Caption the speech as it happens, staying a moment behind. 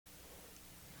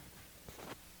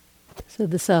So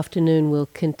this afternoon we'll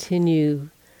continue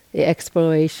the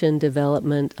exploration,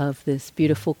 development of this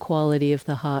beautiful quality of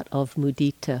the heart of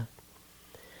mudita.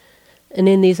 And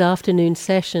in these afternoon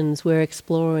sessions we're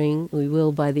exploring, we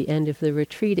will by the end of the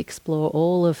retreat explore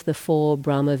all of the 4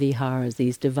 Brahma Viharas,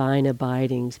 these divine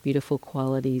abidings, beautiful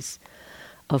qualities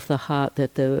of the heart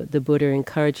that the Buddha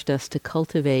encouraged us to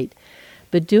cultivate.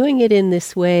 But doing it in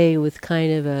this way with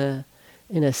kind of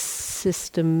in a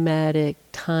systematic,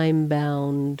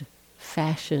 time-bound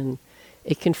fashion,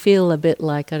 it can feel a bit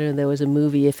like, I don't know, there was a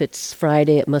movie, if it's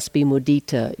Friday it must be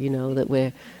Mudita, that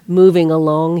we're moving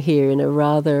along here in a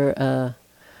rather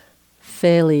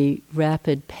fairly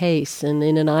rapid pace. And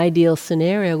in an ideal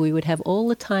scenario we would have all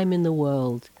the time in the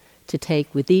world to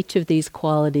take with each of these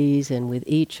qualities and with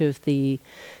each of the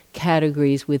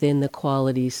categories within the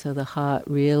qualities, so the heart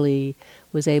really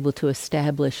was able to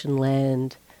establish and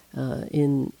land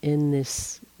in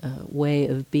this way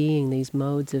of being, these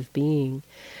modes of being.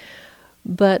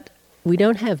 But we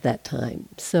don't have that time,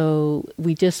 so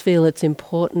we just feel it's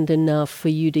important enough for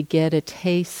you to get a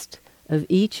taste of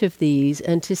each of these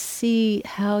and to see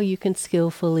how you can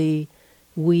skillfully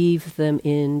weave them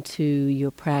into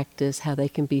your practice, how they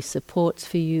can be supports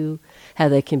for you, how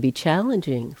they can be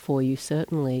challenging for you,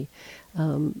 certainly,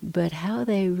 but how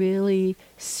they really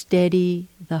steady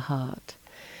the heart.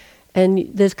 And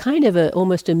there's kind of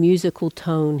almost a musical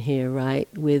tone here, right?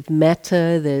 With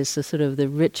metta, there's a sort of the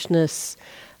richness,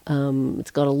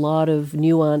 it's got a lot of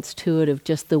nuance to it of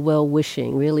just the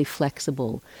well-wishing, really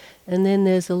flexible. And then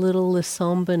there's a little the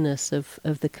somberness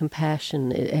of the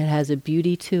compassion. It has a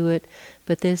beauty to it,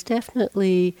 but there's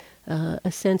definitely a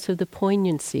sense of the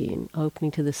poignancy and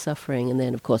opening to the suffering. And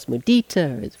then, of course,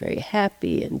 mudita is very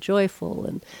happy and joyful,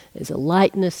 and there's a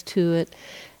lightness to it.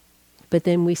 But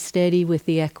then we steady with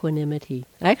the equanimity.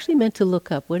 I actually meant to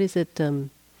look up, what is it,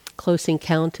 Close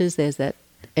Encounters? There's that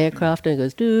aircraft and it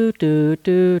goes, doo, doo,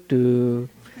 doo, doo,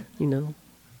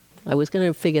 I was going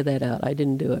to figure that out. I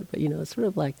didn't do it, but it's sort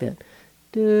of like that.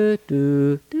 Do,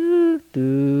 do, do,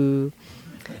 do.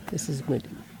 This is good.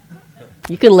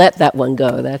 You can let that one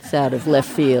go. That's out of left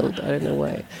field. I don't know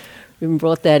why we even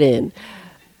brought that in.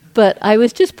 But I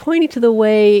was just pointing to the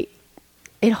way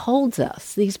it holds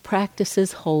us. These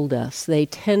practices hold us. They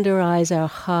tenderize our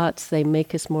hearts. They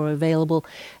make us more available.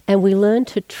 And we learn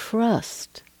to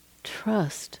trust,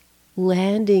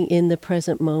 landing in the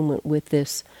present moment with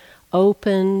this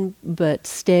open but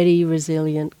steady,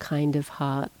 resilient kind of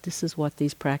heart. This is what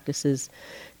these practices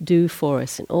do for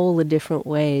us in all the different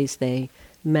ways they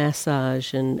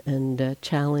massage and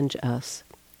challenge us.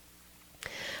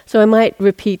 So I might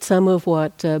repeat some of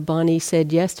what Bonnie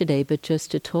said yesterday, but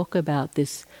just to talk about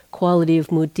this quality of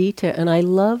mudita. And I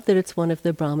love that it's one of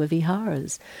the Brahma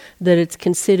Viharas, that it's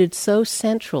considered so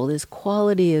central, this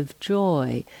quality of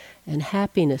joy and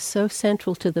happiness so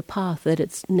central to the path that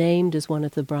it's named as one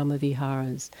of the Brahma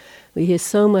Viharas. We hear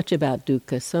so much about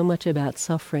dukkha, so much about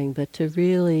suffering, but to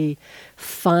really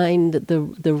find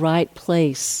the right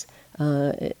place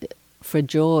for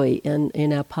joy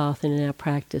in our path and in our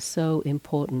practice, so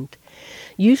important.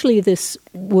 Usually this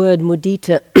word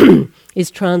mudita is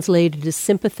translated as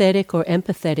sympathetic or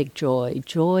empathetic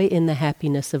joy in the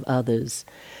happiness of others.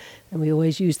 And we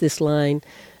always use this line,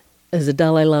 as the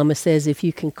Dalai Lama says, if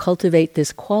you can cultivate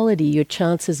this quality, your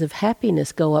chances of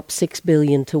happiness go up 6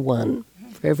 billion to 1.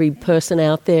 For every person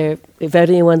out there, if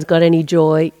anyone's got any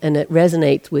joy and it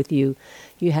resonates with you,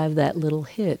 you have that little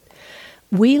hit.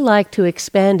 We like to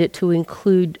expand it to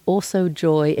include also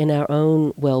joy in our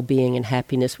own well-being and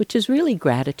happiness, which is really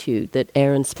gratitude that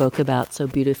Aaron spoke about so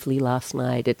beautifully last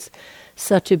night. It's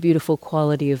such a beautiful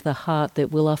quality of the heart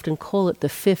that we'll often call it the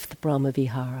 5th Brahma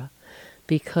Vihara,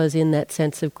 because in that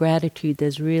sense of gratitude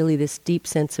there's really this deep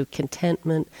sense of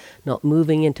contentment, not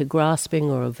moving into grasping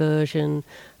or aversion,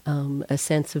 a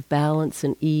sense of balance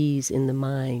and ease in the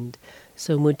mind.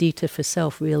 So mudita for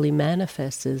self really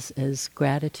manifests as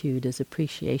gratitude, as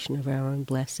appreciation of our own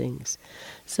blessings.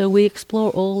 So we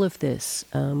explore all of this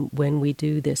when we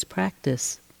do this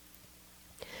practice.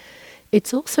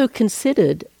 It's also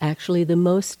considered actually the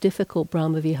most difficult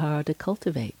Brahma Vihara to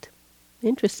cultivate.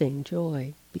 Interesting,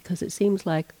 joy, because it seems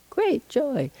like great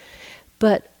joy.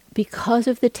 But because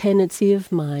of the tendency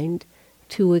of mind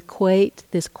to equate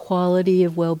this quality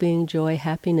of well-being, joy,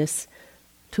 happiness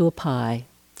to a pie,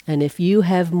 and if you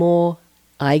have more,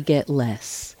 I get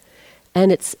less.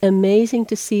 And it's amazing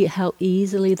to see how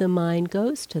easily the mind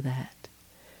goes to that.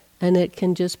 And it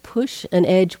can just push an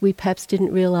edge we perhaps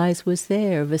didn't realize was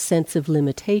there, of a sense of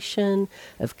limitation,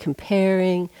 of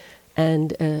comparing,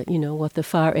 and what the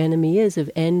far enemy is of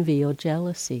envy or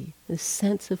jealousy, this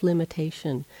sense of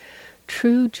limitation.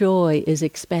 True joy is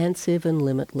expansive and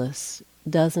limitless,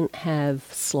 doesn't have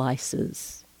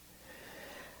slices.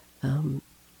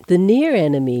 The near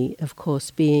enemy, of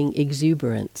course, being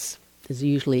exuberance, is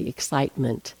usually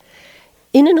excitement.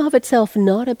 In and of itself,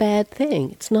 not a bad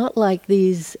thing. It's not like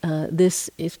this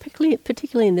is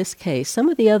particularly in this case. Some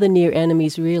of the other near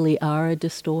enemies really are a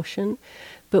distortion.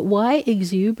 But why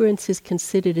exuberance is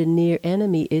considered a near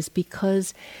enemy is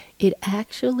because it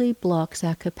actually blocks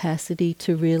our capacity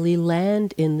to really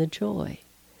land in the joy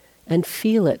and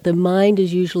feel it. The mind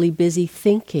is usually busy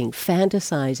thinking,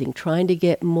 fantasizing, trying to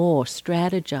get more,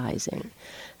 strategizing.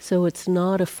 So it's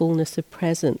not a fullness of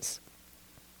presence.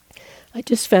 I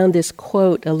just found this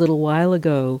quote a little while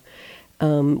ago.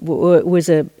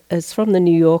 It's from the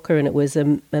New Yorker, and it was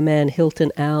a man,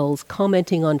 Hilton Als,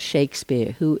 commenting on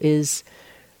Shakespeare, who is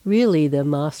really the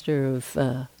master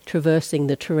of traversing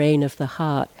the terrain of the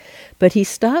heart. But he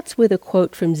starts with a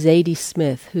quote from Zadie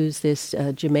Smith, who's this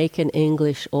Jamaican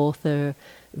English author,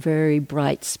 very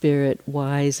bright spirit,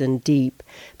 wise and deep.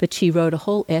 But she wrote a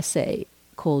whole essay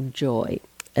called Joy.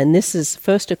 And this is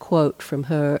first a quote from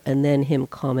her and then him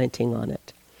commenting on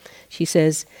it. She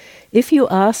says, "If you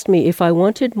asked me if I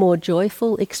wanted more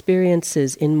joyful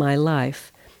experiences in my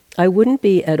life, I wouldn't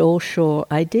be at all sure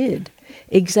I did,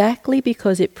 exactly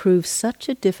because it proves such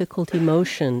a difficult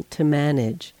emotion to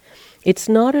manage. It's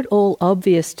not at all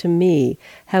obvious to me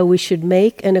how we should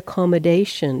make an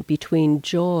accommodation between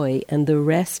joy and the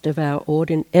rest of our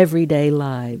everyday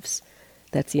lives."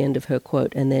 That's the end of her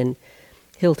quote. And then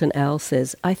Hilton Al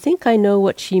says, "I think I know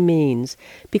what she means,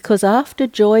 because after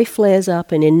joy flares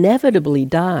up and inevitably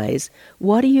dies,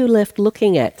 what are you left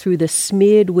looking at through the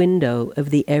smeared window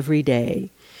of the everyday?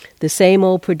 The same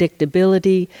old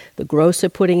predictability, the grocer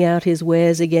putting out his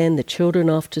wares again, the children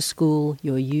off to school,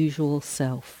 your usual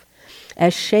self.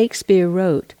 As Shakespeare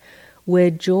wrote, where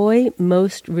joy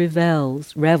most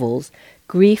revels,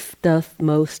 grief doth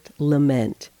most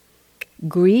lament.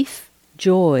 Grief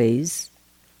joys,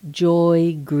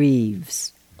 joy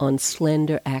grieves on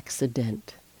slender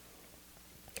accident.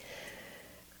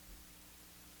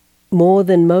 More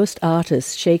than most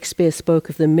artists, Shakespeare spoke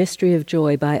of the mystery of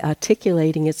joy by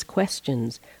articulating its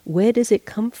questions. Where does it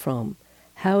come from?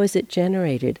 How is it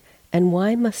generated? And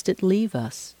why must it leave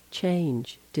us,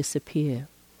 change, disappear?"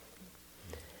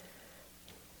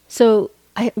 So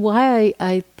why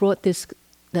I brought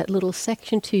that little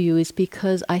section to you is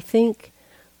because I think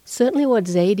certainly what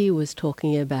Zadie was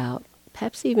talking about,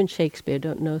 perhaps even Shakespeare,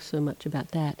 don't know so much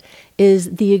about that,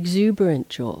 is the exuberant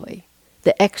joy,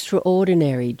 the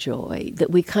extraordinary joy that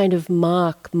we kind of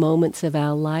mark moments of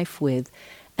our life with.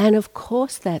 And of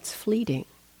course that's fleeting.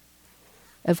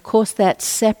 Of course that's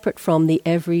separate from the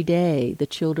everyday, the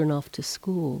children off to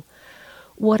school.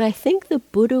 What I think the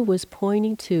Buddha was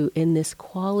pointing to in this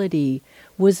quality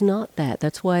was not that.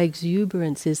 That's why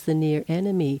exuberance is the near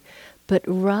enemy, but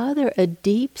rather a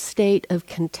deep state of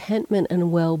contentment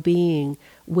and well-being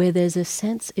where there's a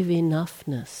sense of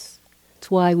enoughness. It's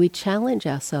why we challenge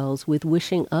ourselves with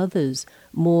wishing others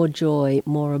more joy,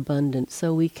 more abundance,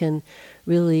 so we can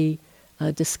really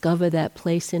discover that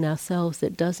place in ourselves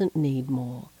that doesn't need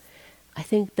more. I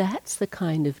think that's the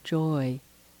kind of joy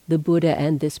the Buddha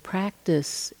and this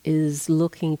practice is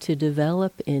looking to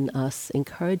develop in us,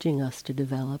 encouraging us to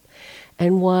develop,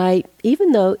 and why,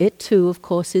 even though it too, of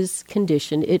course, is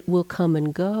conditioned, it will come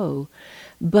and go,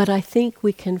 but I think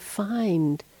we can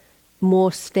find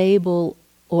more stable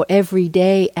or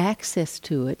everyday access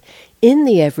to it in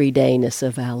the everydayness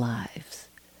of our lives.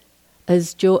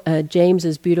 As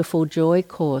James's beautiful Joy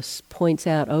Course points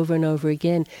out over and over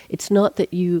again, it's not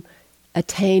that you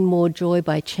attain more joy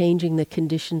by changing the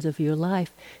conditions of your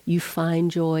life. You find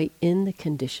joy in the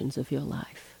conditions of your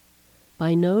life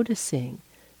by noticing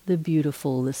the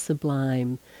beautiful, the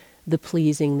sublime, the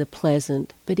pleasing, the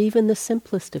pleasant, but even the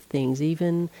simplest of things,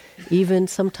 even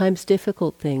sometimes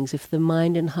difficult things. If the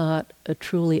mind and heart are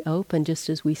truly open, just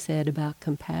as we said about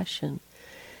compassion,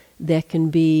 there can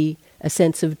be a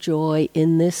sense of joy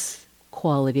in this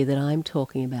quality that I'm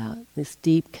talking about, this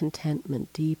deep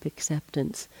contentment, deep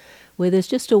acceptance, where there's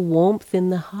just a warmth in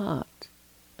the heart,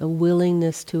 a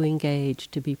willingness to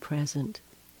engage, to be present.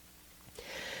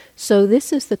 So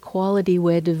this is the quality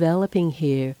we're developing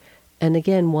here, and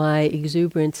again, why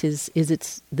exuberance is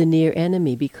it's the near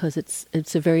enemy, because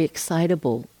it's a very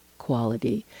excitable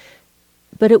quality.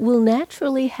 But it will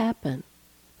naturally happen.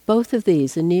 Both of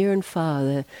these, the near and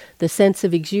far, the sense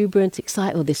of exuberance,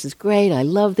 excitement, oh, this is great, I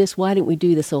love this, why don't we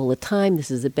do this all the time,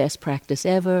 this is the best practice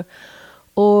ever.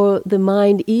 Or the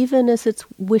mind, even as it's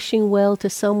wishing well to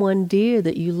someone dear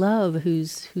that you love,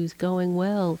 who's going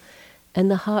well, and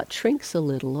the heart shrinks a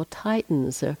little or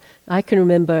tightens. Or I can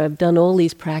remember I've done all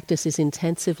these practices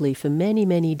intensively for many,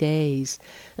 many days.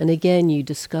 And again, you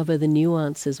discover the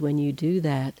nuances when you do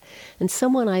that. And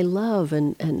someone I love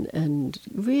and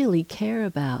really care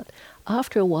about,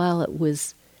 after a while it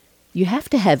was, you have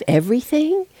to have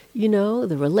everything,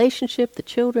 the relationship, the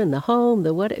children, the home,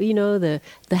 the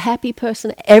happy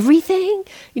person, everything,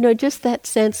 just that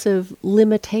sense of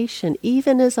limitation,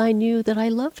 even as I knew that I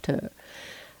loved her.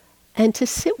 And to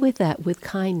sit with that with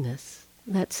kindness,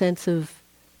 that sense of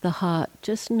the heart,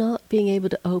 just not being able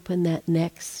to open that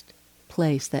next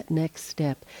place, that next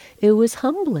step. It was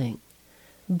humbling,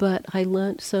 but I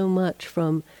learned so much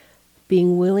from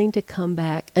being willing to come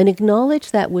back and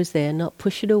acknowledge that was there, not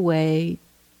push it away,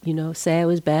 say I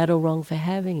was bad or wrong for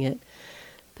having it,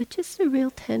 but just a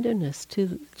real tenderness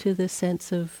to the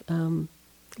sense of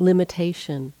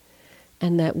limitation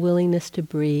and that willingness to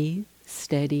breathe,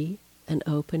 steady, and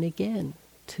open again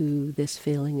to this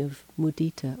feeling of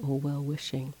mudita or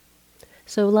well-wishing.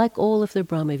 So like all of the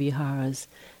Brahma Viharas,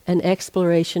 an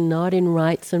exploration not in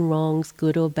rights and wrongs,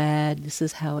 good or bad, this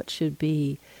is how it should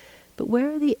be, but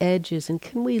where are the edges, and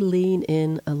can we lean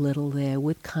in a little there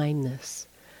with kindness,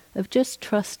 of just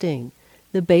trusting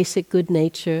the basic good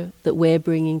nature that we're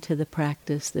bringing to the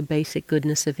practice, the basic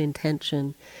goodness of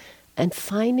intention, and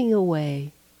finding a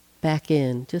way back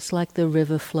in, just like the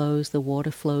river flows, the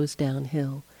water flows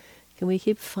downhill. Can we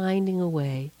keep finding a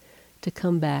way to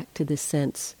come back to this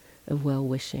sense of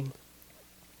well-wishing?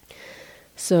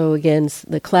 So again,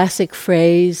 the classic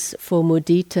phrase for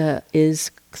mudita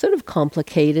is sort of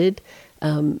complicated.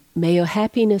 May your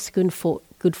happiness,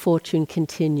 good fortune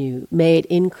continue. May it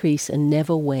increase and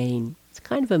never wane. It's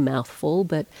kind of a mouthful,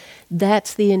 but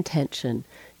that's the intention.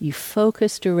 You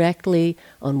focus directly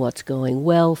on what's going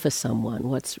well for someone,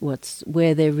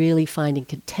 where they're really finding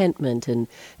contentment and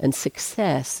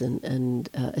success and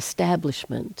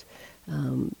establishment.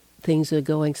 Things are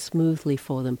going smoothly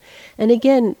for them. And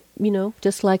again,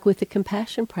 just like with the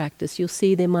compassion practice, you'll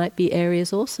see there might be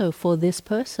areas also for this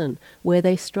person where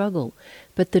they struggle.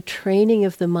 But the training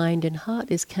of the mind and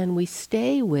heart is, can we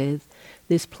stay with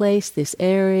this place, this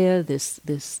area,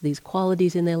 these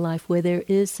qualities in their life where there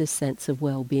is this sense of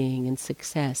well-being and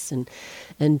success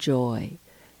and joy.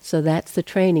 So that's the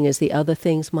training. As the other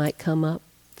things might come up,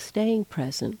 staying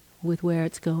present with where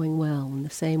it's going well, and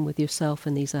the same with yourself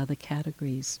and these other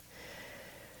categories.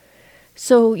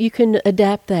 So you can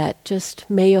adapt that. Just,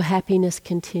 may your happiness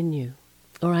continue,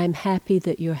 or I'm happy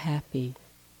that you're happy.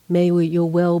 May your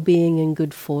well-being and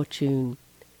good fortune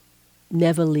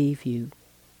never leave you.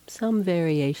 Some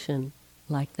variation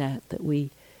like that we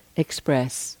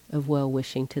express of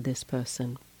well-wishing to this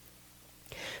person.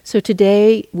 So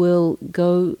today we'll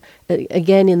go,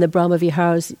 again in the Brahma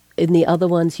Viharas, in the other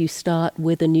ones you start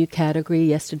with a new category.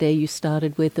 Yesterday you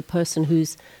started with the person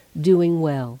who's doing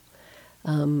well.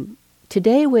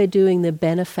 Today we're doing the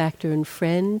benefactor and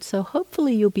friend, so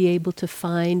hopefully you'll be able to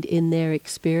find in their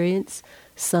experience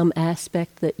some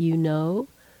aspect that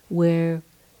where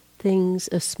things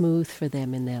are smooth for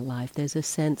them in their life. There's a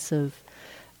sense of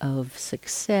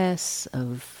success,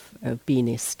 of being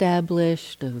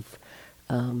established, of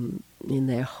in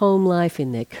their home life,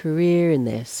 in their career, in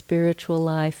their spiritual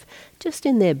life, just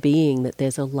in their being, that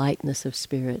there's a lightness of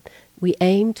spirit. We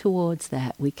aim towards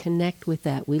that, we connect with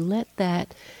that, we let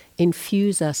that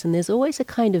infuse us, and there's always a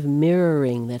kind of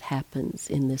mirroring that happens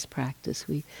in this practice.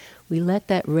 We let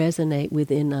that resonate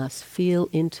within us, feel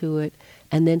into it,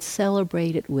 and then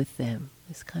celebrate it with them,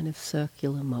 this kind of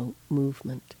circular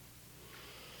movement.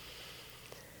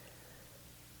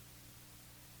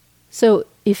 So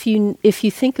if you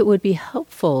think it would be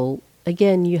helpful,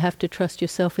 again, you have to trust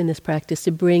yourself in this practice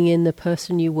to bring in the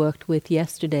person you worked with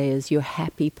yesterday as your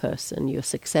happy person, your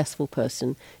successful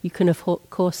person. You can, of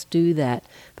course, do that.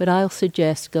 But I'll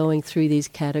suggest going through these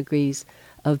categories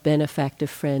of benefactor,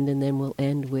 friend, and then we'll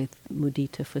end with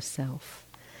mudita for self.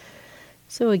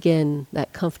 So again,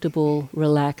 that comfortable,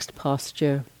 relaxed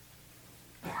posture.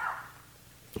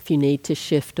 If you need to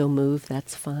shift or move,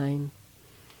 that's fine.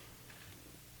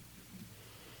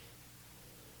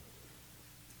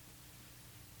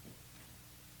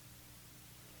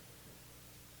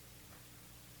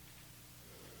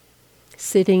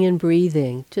 Sitting and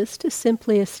breathing, just to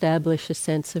simply establish a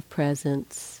sense of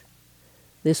presence,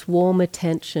 this warm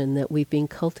attention that we've been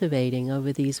cultivating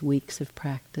over these weeks of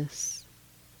practice.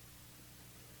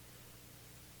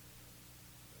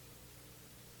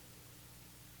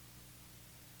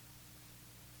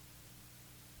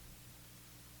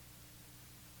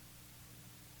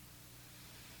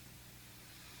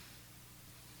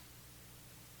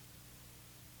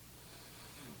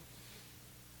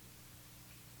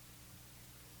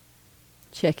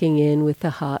 Checking in with the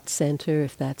heart center,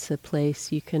 if that's a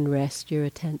place you can rest your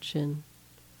attention.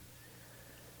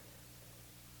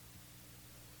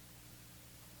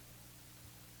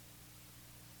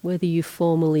 Whether you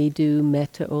formally do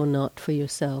metta or not for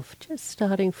yourself, just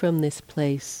starting from this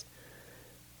place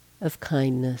of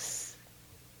kindness,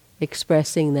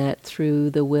 expressing that through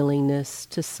the willingness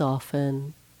to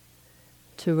soften,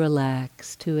 to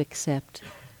relax, to accept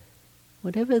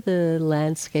whatever the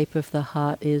landscape of the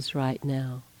heart is right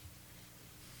now.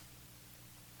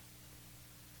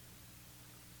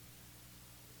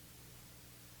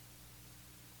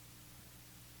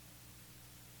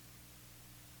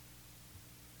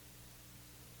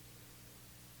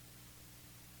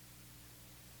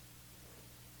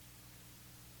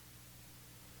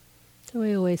 So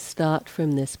we always start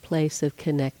from this place of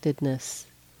connectedness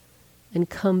and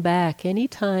come back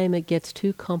anytime it gets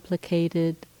too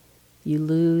complicated. You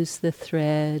lose the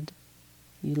thread,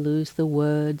 you lose the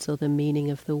words or the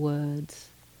meaning of the words,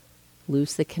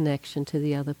 lose the connection to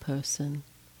the other person.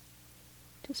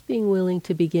 Just being willing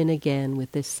to begin again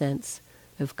with this sense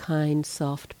of kind,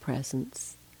 soft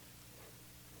presence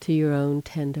to your own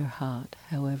tender heart,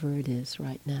 however it is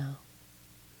right now.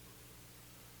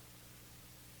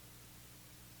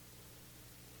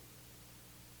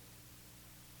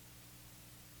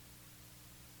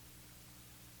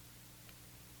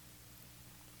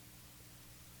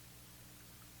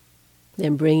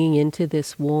 Then bringing into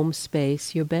this warm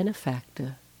space your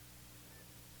benefactor,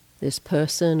 this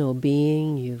person or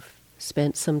being you've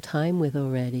spent some time with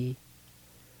already,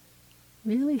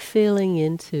 really feeling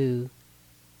into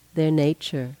their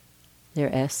nature,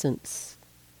 their essence,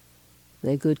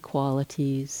 their good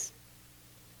qualities.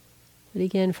 But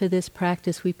again, for this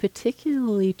practice, we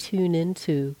particularly tune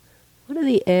into what are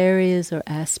the areas or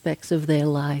aspects of their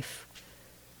life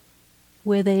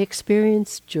where they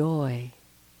experience joy,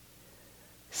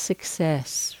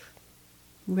 success,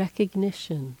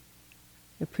 recognition,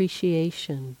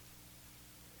 appreciation,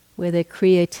 where their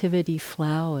creativity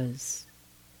flowers.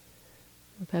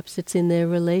 Or perhaps it's in their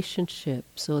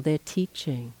relationships or their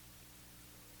teaching,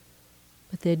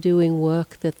 but they're doing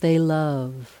work that they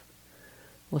love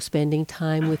or spending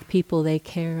time with people they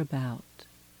care about.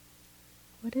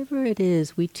 Whatever it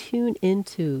is, we tune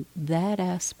into that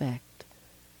aspect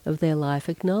of their life,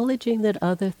 acknowledging that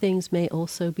other things may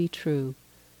also be true.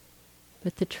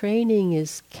 But the training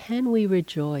is, can we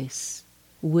rejoice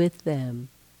with them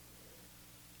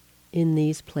in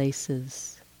these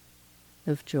places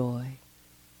of joy?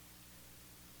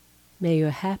 May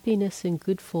your happiness and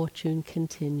good fortune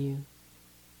continue.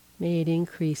 May it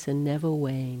increase and never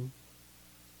wane.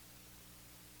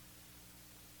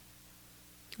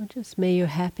 Or just may your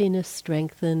happiness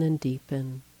strengthen and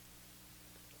deepen.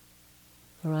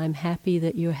 Or I'm happy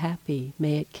that you're happy.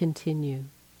 May it continue.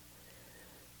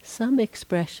 Some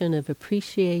expression of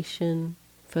appreciation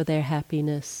for their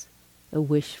happiness, a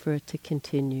wish for it to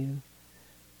continue.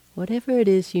 Whatever it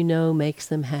is you know makes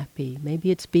them happy. Maybe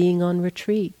it's being on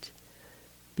retreat,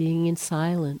 being in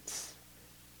silence,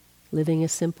 living a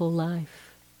simple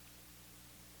life.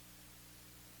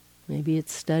 Maybe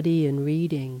it's study and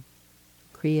reading,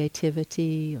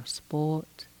 creativity or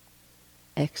sport,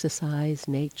 exercise,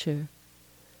 nature.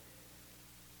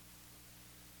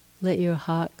 Let your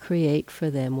heart create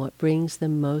for them what brings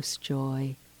them most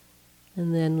joy,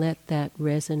 and then let that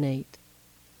resonate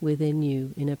within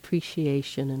you in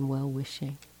appreciation and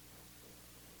well-wishing.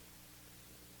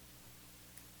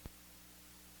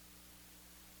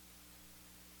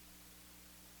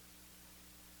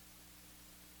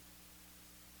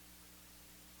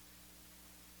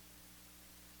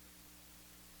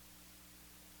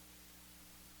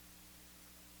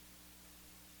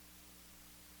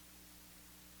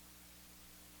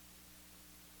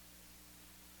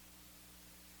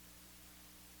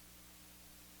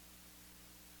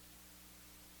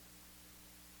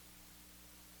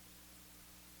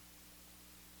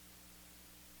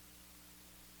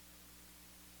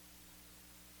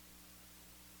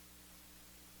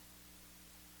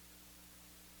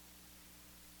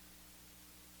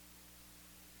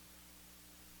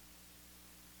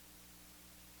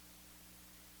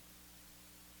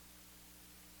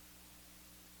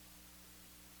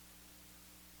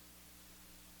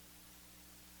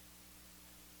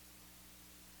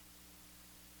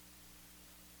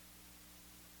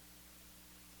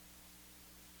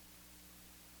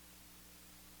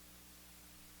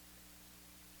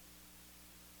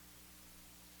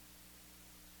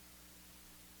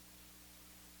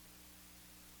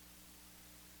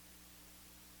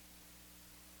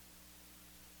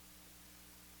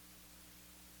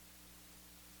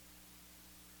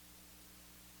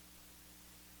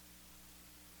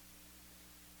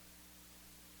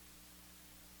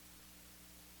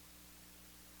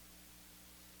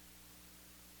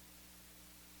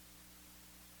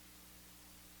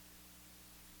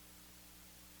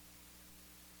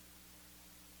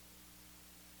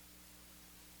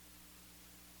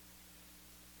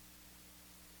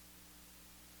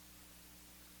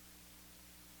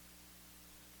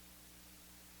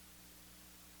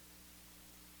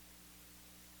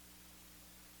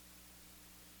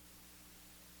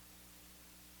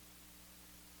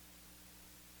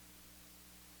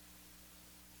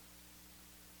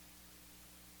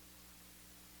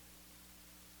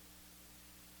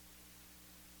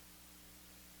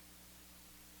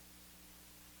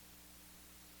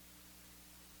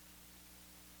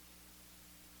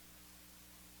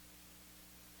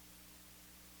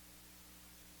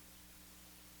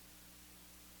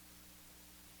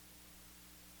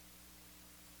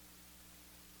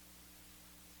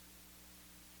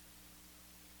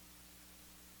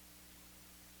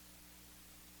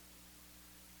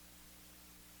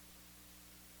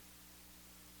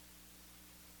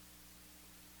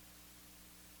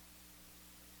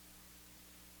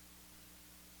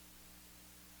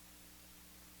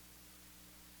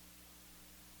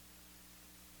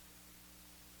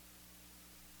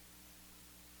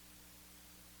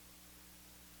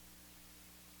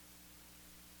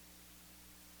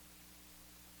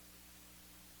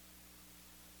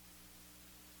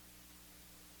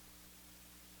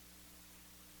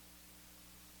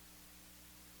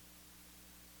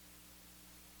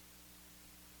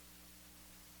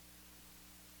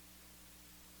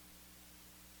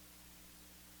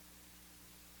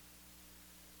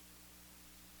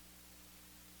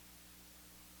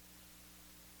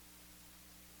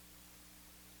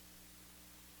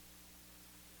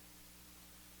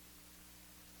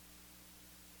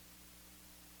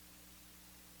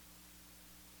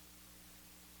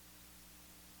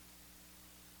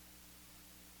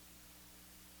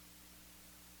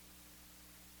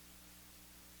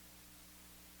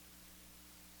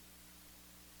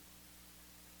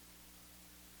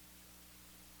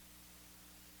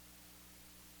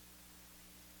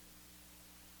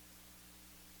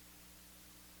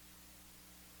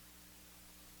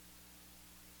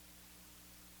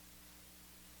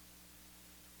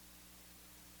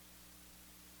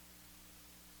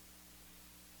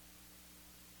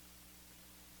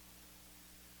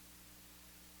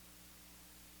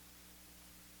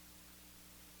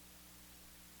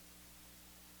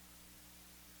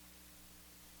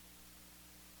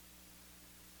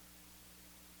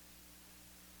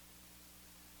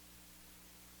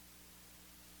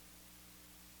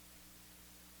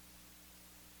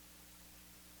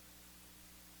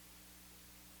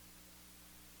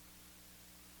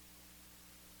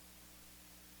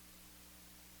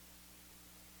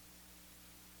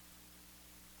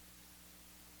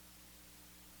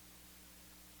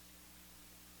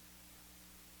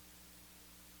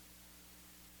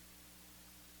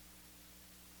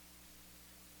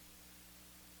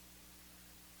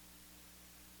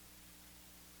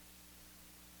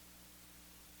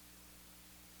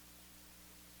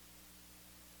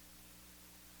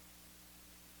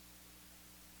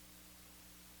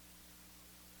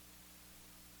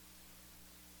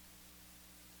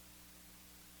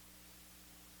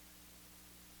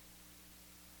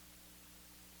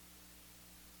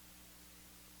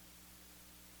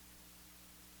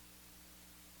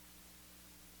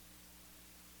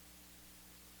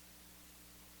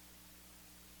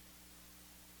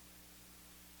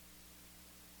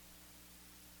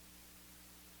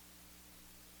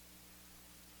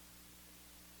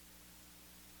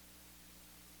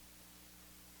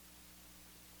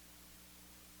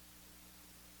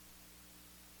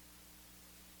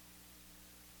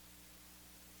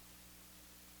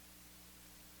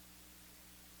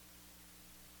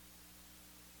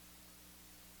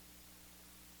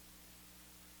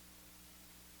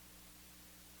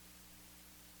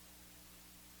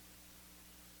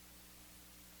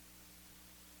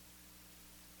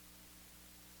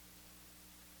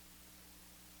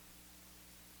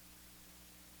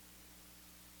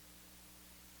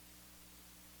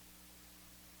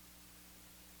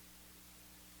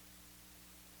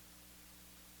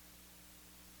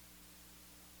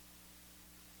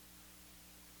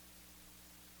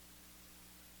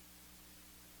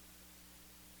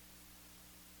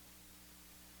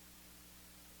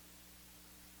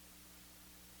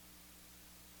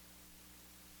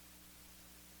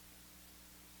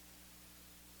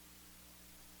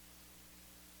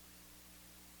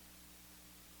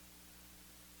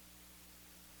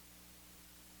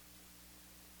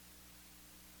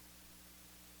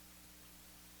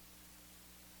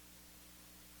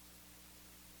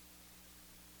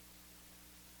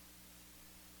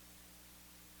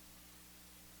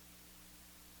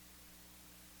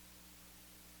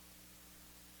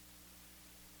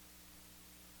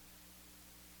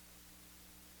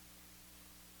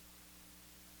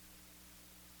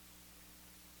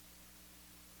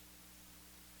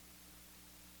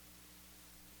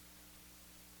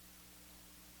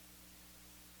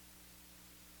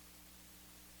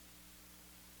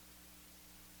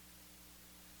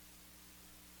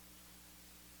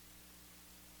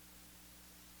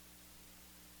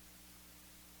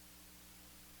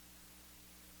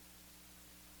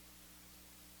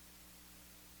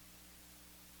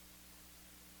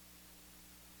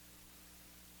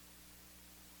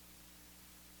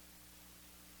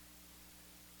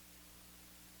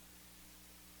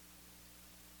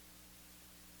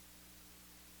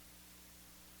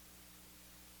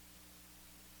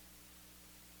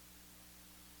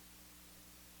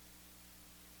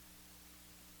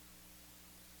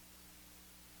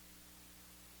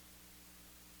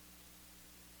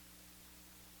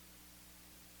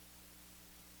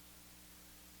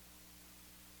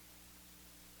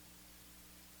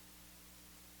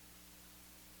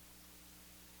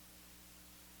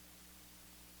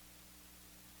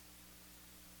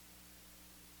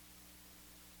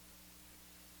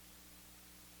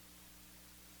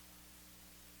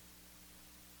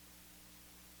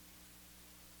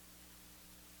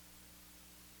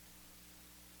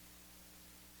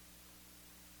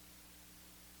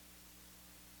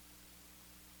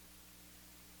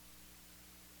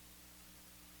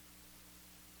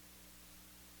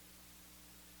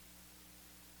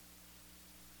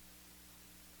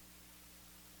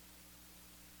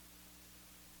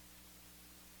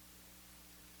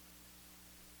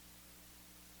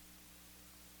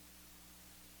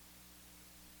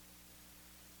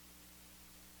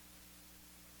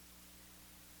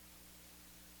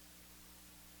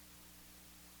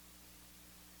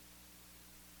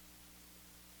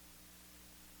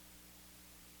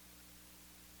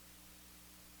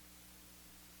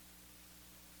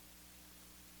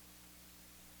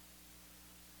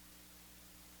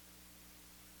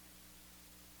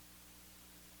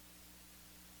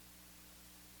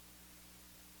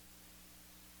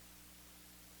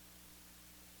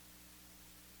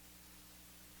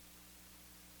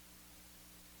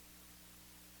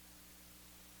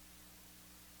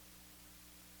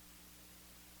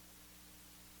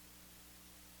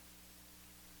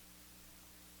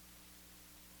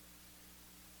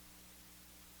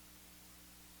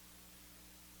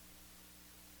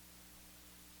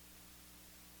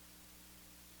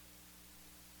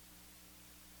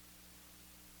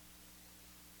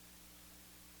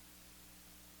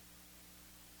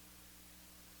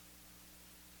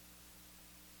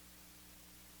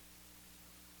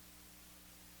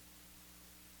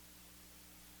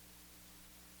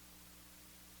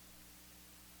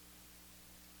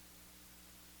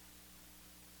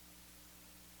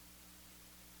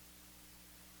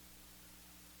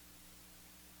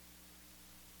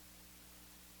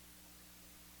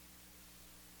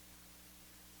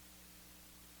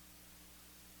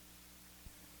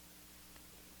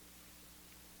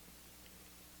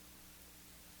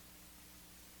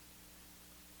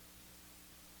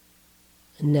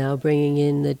 And now bringing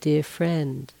in the dear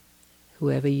friend,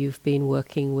 whoever you've been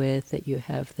working with, that you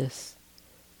have this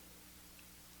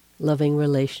loving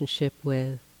relationship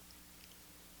with.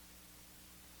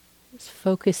 Just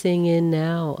focusing in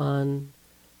now on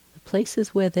the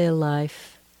places where their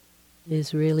life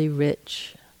is really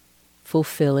rich,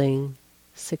 fulfilling,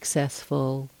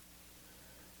 successful,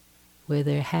 where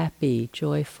they're happy,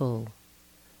 joyful,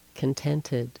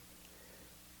 contented.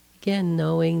 Again,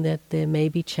 knowing that there may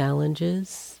be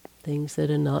challenges, things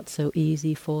that are not so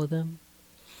easy for them.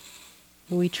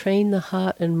 We train the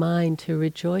heart and mind to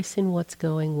rejoice in what's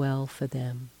going well for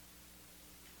them,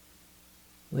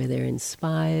 where they're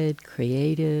inspired,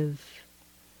 creative,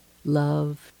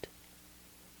 loved.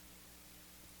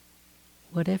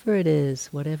 Whatever it is,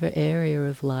 whatever area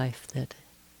of life that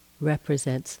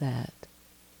represents that.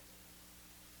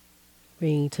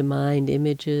 Bringing to mind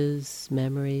images,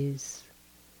 memories,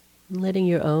 and letting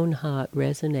your own heart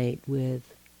resonate with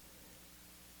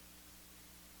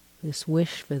this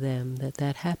wish for them, that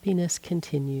that happiness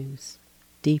continues,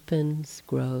 deepens,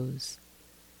 grows.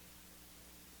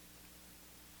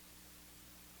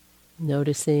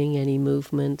 Noticing any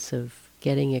movements of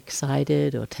getting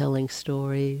excited or telling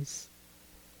stories.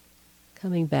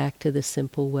 Coming back to the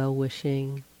simple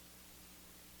well-wishing.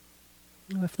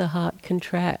 Or if the heart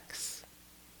contracts,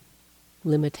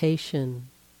 limitation,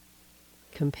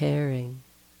 comparing,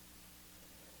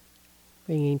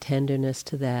 bringing tenderness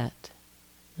to that,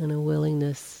 and a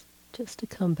willingness just to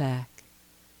come back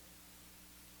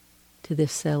to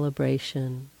this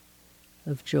celebration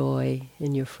of joy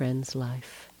in your friend's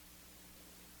life.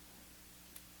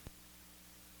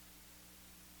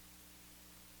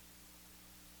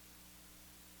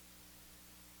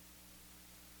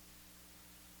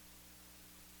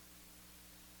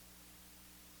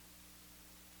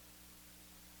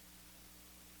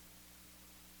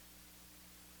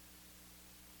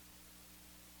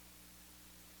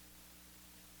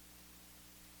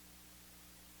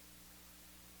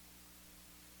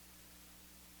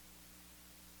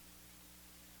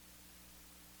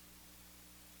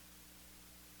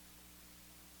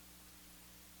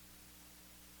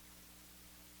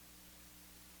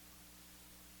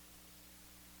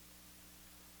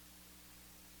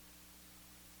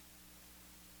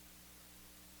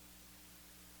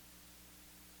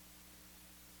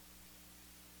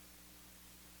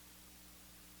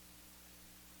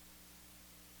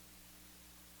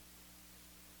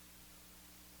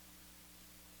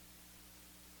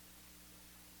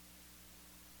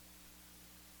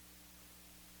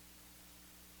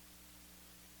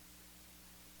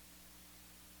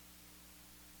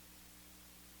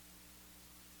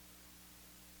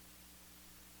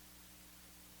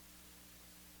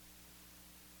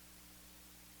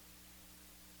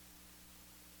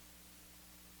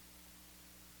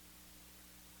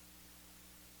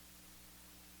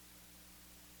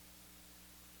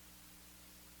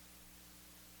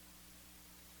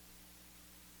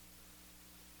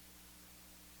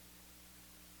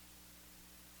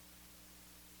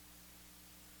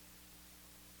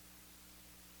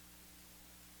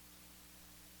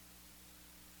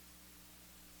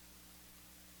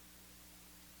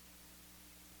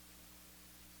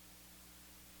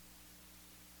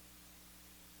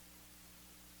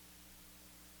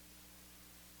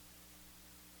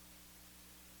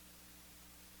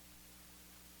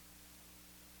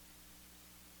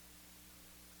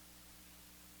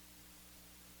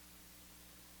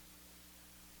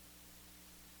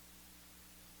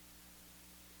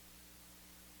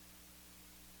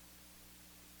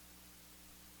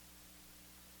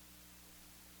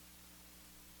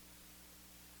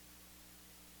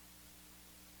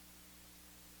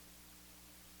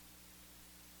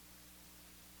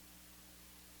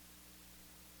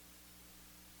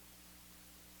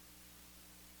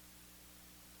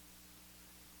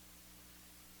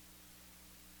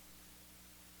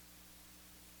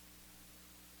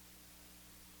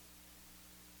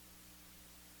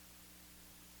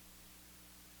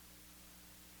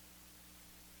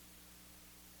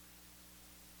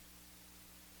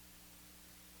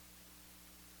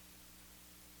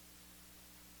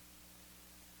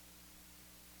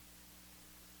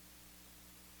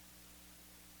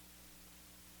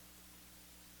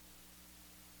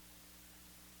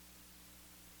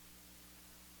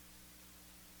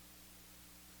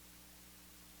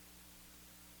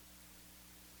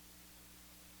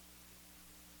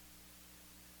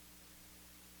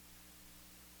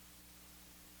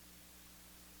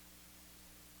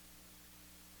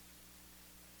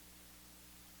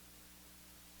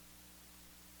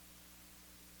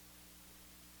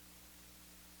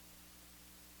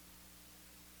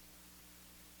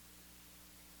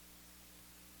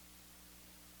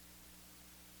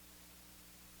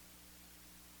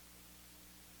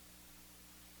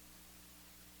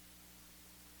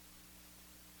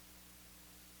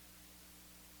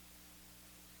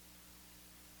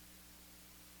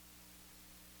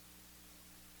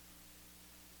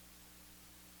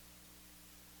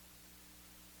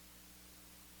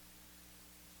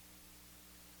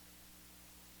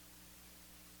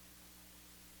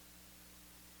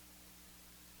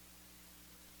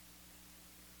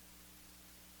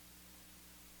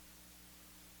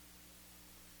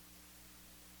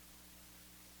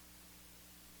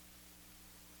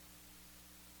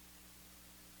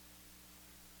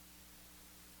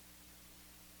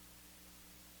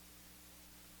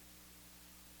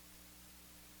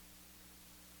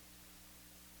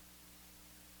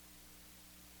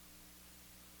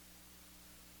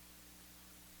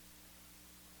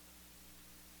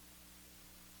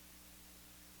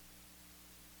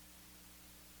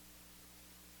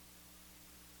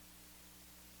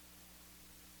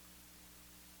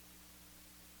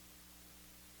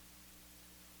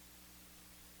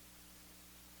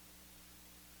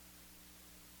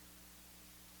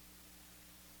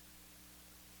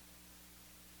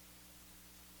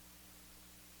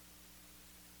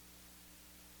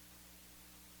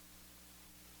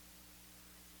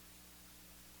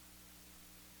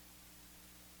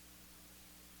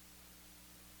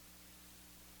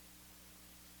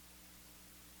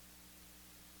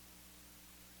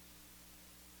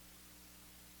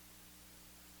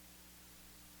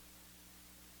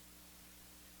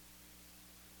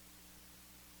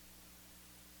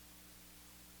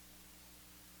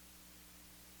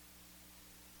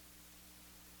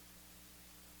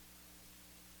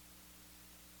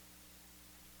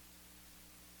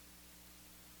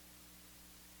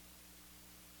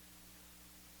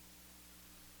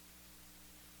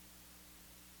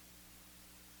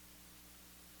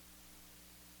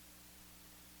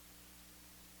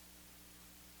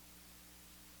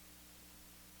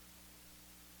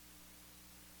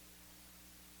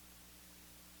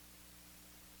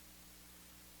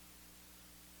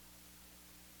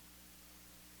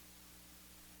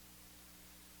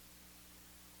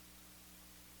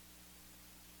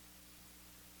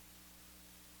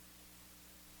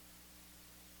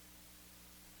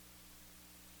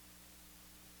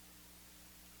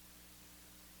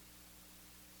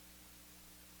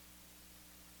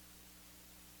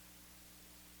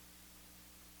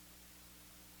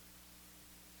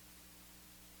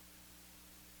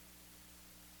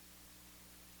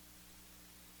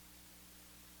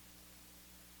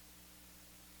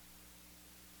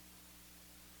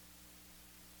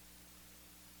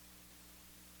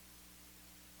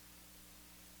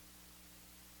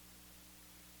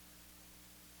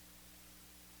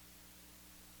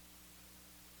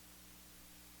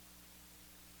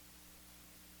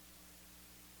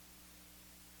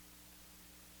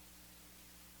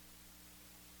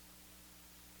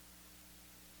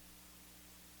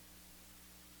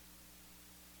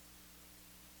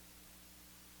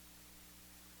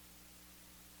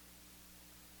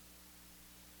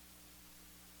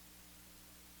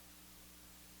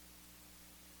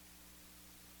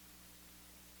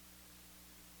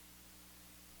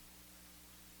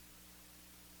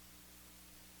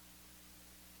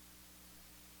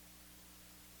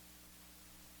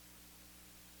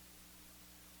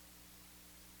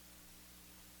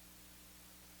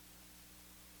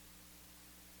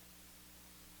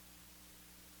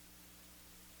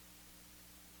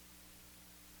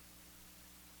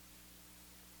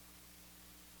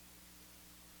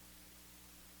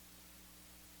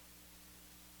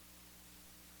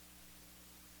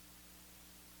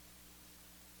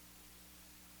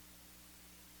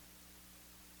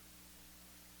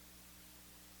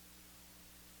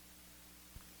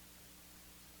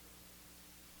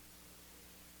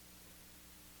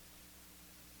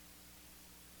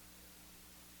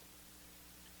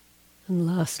 And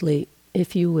lastly,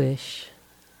 if you wish,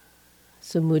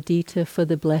 some mudita for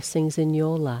the blessings in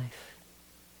your life.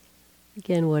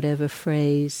 Again, whatever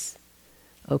phrase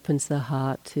opens the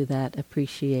heart to that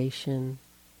appreciation.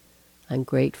 I'm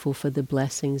grateful for the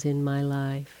blessings in my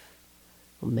life.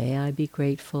 Or may I be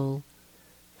grateful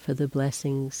for the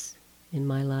blessings in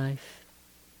my life.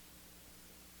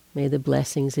 May the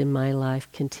blessings in my life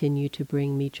continue to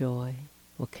bring me joy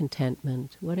or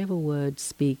contentment, whatever words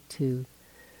speak to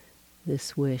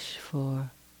this wish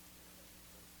for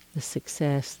the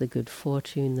success, the good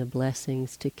fortune, the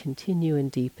blessings to continue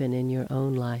and deepen in your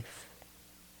own life.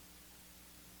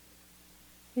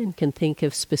 And can think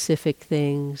of specific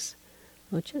things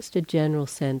or just a general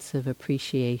sense of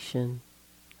appreciation,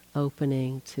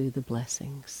 opening to the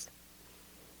blessings.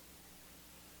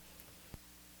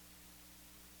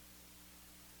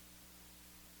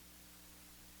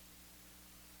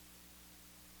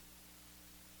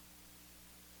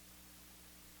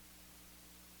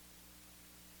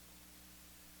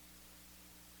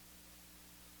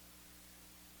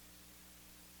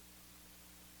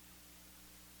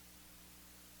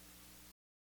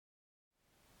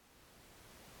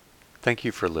 Thank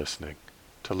you for listening.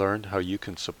 To learn how you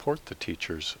can support the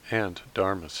teachers and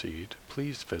Dharma Seed,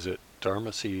 please visit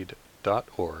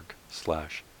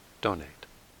dharmaseed.org/donate.